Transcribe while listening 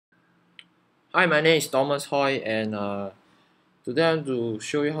Hi, my name is Thomas Hoy, and today I'm to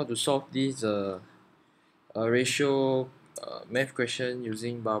show you how to solve this ratio math question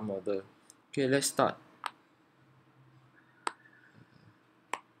using bar model. Okay, let's start.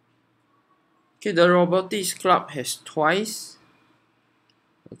 Okay, the robotics club has twice.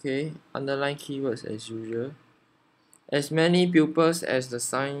 Okay, underline keywords as usual. As many pupils as the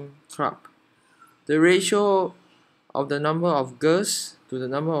science club. The ratio of the number of girls to the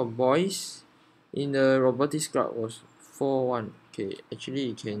number of boys in the robotics club was 4:1. Okay, actually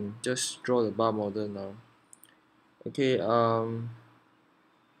you can just draw the bar model now. Okay,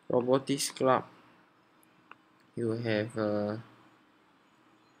 robotics club, you have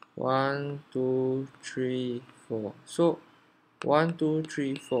 1 2 3 4. So 1 2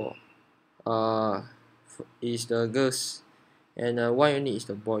 3 4 uh is the girls, and 1 unit is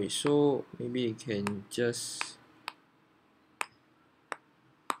the boys. So maybe you can just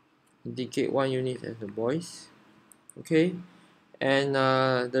indicate 1 unit as the boys. Okay, and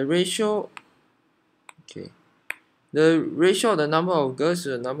the ratio. Okay, the ratio of the number of girls to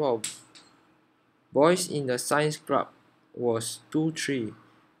the number of boys in the science club was 2:3.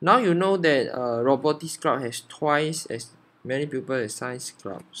 Now you know that robotics club has twice as many people as science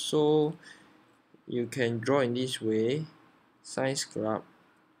club. So you can draw in this way. Science club.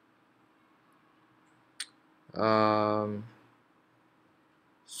 Um,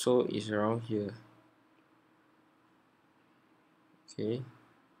 so it's around here. Okay.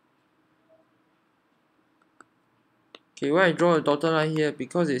 Okay, why I draw a dotted line here?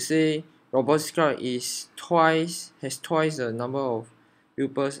 Because they say robotics club has twice the number of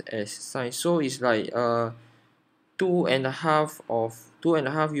pupils as science. So it's like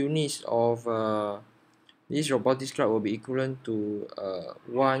 2.5 units of this robotics club will be equivalent to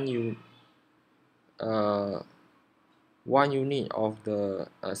 1 unit of the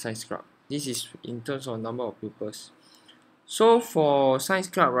science club. This is in terms of number of pupils. So for science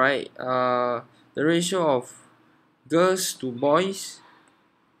club, right, the ratio of girls to boys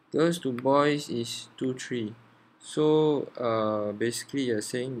is 2:3. So basically you're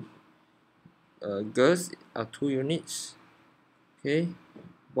saying girls are 2 units, okay,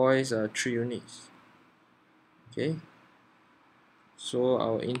 boys are 3 units. Okay, so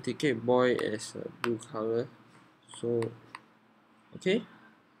I'll indicate boy as a blue color. So okay,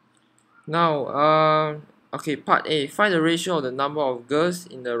 now okay, part A, find the ratio of the number of girls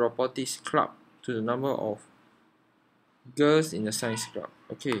in the robotics club to the number of girls in the science club.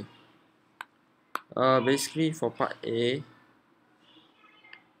 Okay, basically for part A,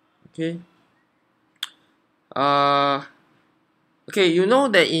 okay, uh okay, you know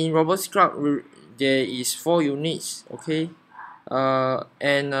that in robotics club there is 4 units. Okay,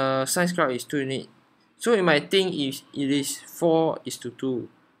 and science club is 2 units. So you might think if it is 4:2.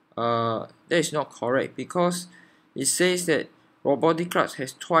 That is not correct, because it says that robotic clubs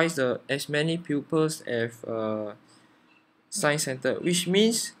has twice as many pupils as science center, which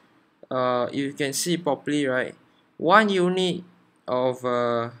means you can see properly, right? 1 unit of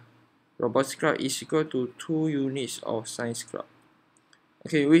robotics club is equal to 2 units of science club.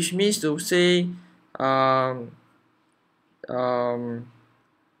 Okay, which means to say um, um,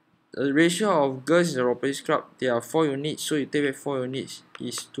 the ratio of girls in the robotics club, there are 4 units, so you take away 4 units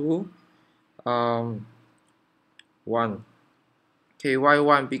is to 1. Okay, why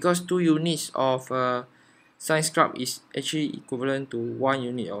 1? Because 2 units of science club is actually equivalent to 1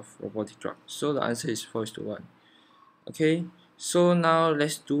 unit of robotic club. So the answer is 4:1. Okay, so now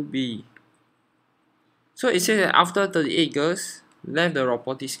let's do B. So it says that after 38 girls left the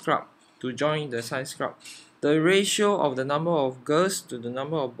robotics club to join the science club, the ratio of the number of girls to the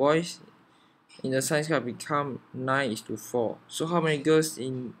number of boys in the science club become 9:4. So how many girls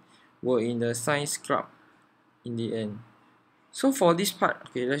were in the science club in the end? So for this part,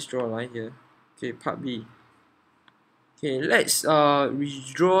 okay, let's draw a line here. Okay, part B. Okay, let's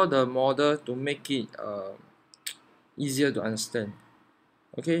redraw the model to make it easier to understand.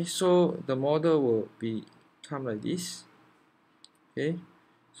 Okay, so the model will become like this. Okay,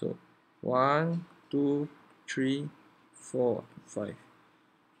 so 1 2 3 4 5.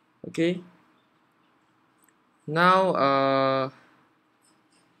 Okay, now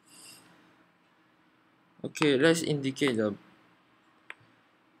okay, let's indicate the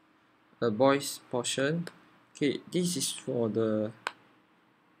boys portion. Okay, this is for the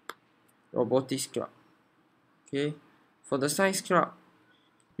robotics club. Okay, for the science club,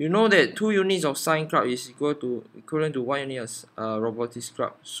 you know that 2 units of science club is equivalent to 1 unit of robotics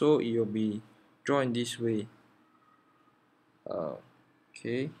club. So it will be drawn this way.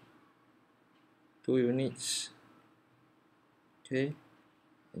 Okay, 2 units. Okay,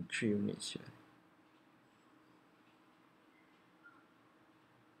 and 3 units here.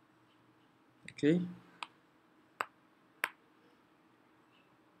 Okay.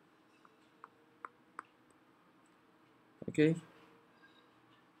 Okay.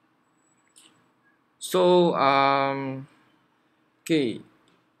 So okay,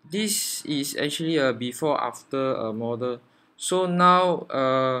 this is actually a before after model. So now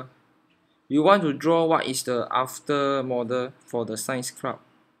you want to draw what is the after model for the science club.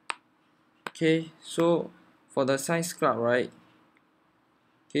 Okay, so for the science club, right?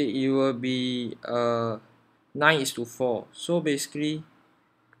 Okay, it will be 9:4. So basically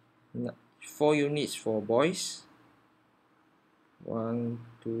 4 units for boys. 1,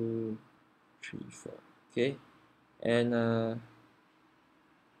 2, 3, 4. Okay, and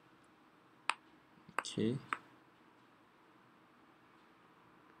okay.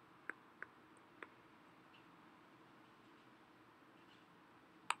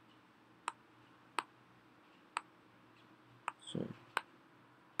 So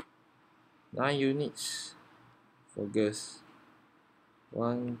 9 units for girls.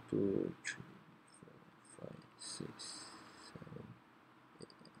 1, 2, 3, 4, 5, 6, 7,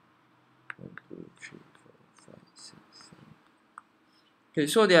 1, 2, 3, 4, 5, 6, 7. Okay,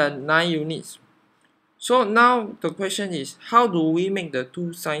 so there are 9 units. So now the question is, how do we make the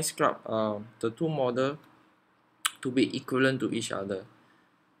two science club, the two model, to be equivalent to each other?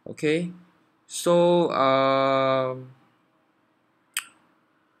 Okay, so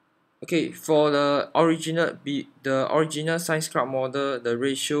okay, for the original science club model, the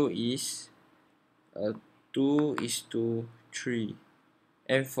ratio is 2:3,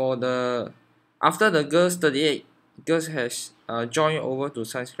 and for the after the girls 38 girls has joined over to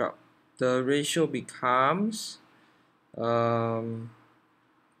science club, the ratio becomes um,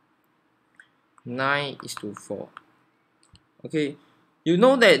 9:4. Okay, you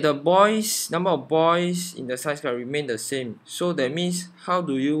know that the boys number of boys in the science club remain the same, so that means how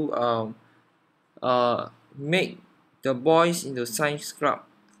do you make the boys in the science club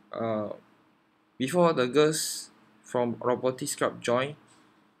uh, before the girls from robotics club join?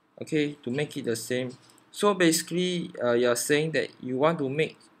 Okay, to make it the same. So basically you're saying that you want to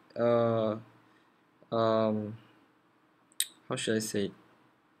make uh, um, how should I say?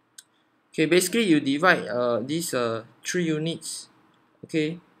 Okay, basically you divide these 3 units.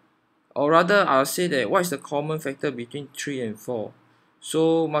 Okay, or rather I'll say that what is the common factor between 3 and 4?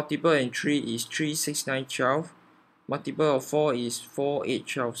 So multiple and 3 is 3, 6, 9, 12. Multiple of 4 is 4, 8,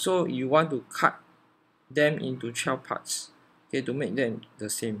 12. So you want to cut them into 12 parts, okay, to make them the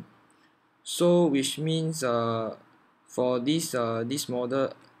same. So which means for this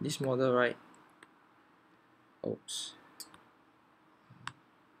model, right? Oops.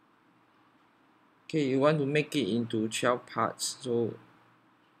 Okay, you want to make it into 12 parts, so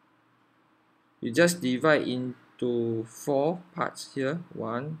you just divide into 4 parts here.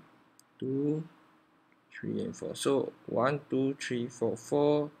 1, 2, 3, and 4. So 1, 2, 3, 4,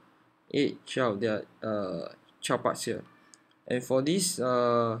 4, 8, 12. There are 12 parts here. And for this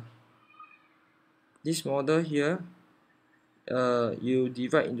model here, you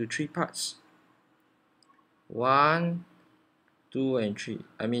divide into 3 parts. 1, 2, and 3.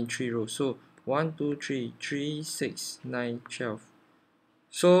 I mean 3 rows. So 1, 2, 3, 3, 6, 9, 12.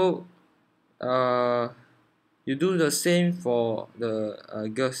 So you do the same for the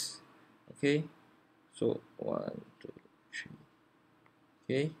girls. Okay, so 1, 2, 3.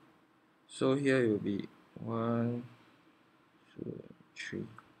 Okay, so here it will be 1, 2, 3.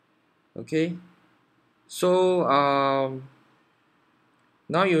 Okay, so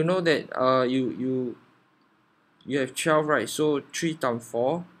now you know that you have 12, right? So 3 times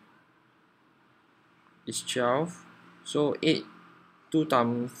 4 is 12. So 8, 2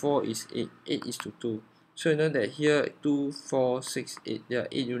 times 4 is 8. 8 is to 2. So you know that here 2, 4, 6, 8. There are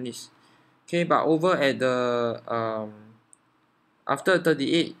 8 units. Okay, but over at the after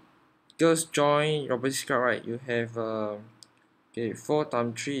 38 girls join robotics club, right? You have okay, 4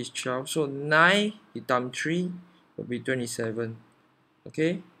 times 3 is 12. So 9 times 3 will be 27.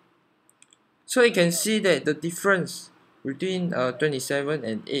 Okay, so you can see that the difference between 27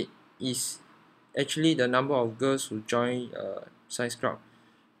 and 8 is actually the number of girls who join science club.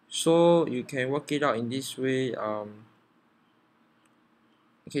 So you can work it out in this way.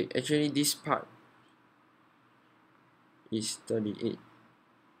 Okay, actually this part is 38.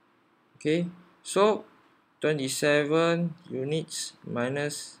 Okay, so 27 units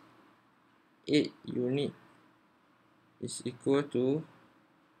minus 8 unit is equal to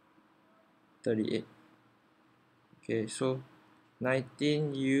 38. Okay, so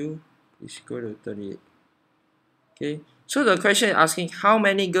 19U is equal to 38. Okay, so the question is asking how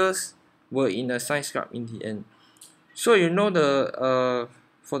many girls were in the science club in the end. So you know the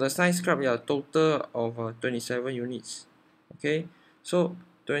for the science club, yeah, total of 27 units. Okay, so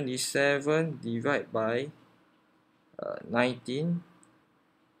 27 divided by 19.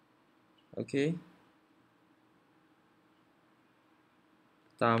 Okay,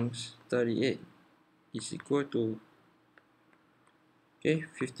 times 38 is equal to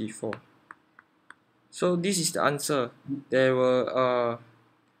 54. So this is the answer. There were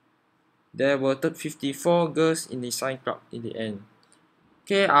 54 girls in the science club in the end.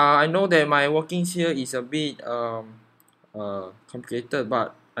 Okay, I know that my workings here is a bit complicated,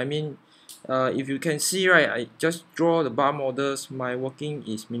 but I mean, if you can see, right, I just draw the bar models, my working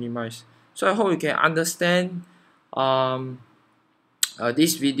is minimized. So I hope you can understand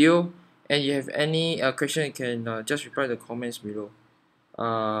this video, and you have any question, you can just reply the comments below.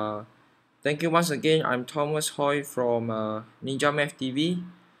 Thank you once again. I'm Thomas Hoy from Ninja Math TV.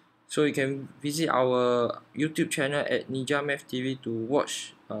 So you can visit our YouTube channel at Ninja Math TV to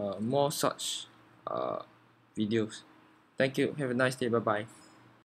watch more such videos. Thank you. Have a nice day. Bye bye.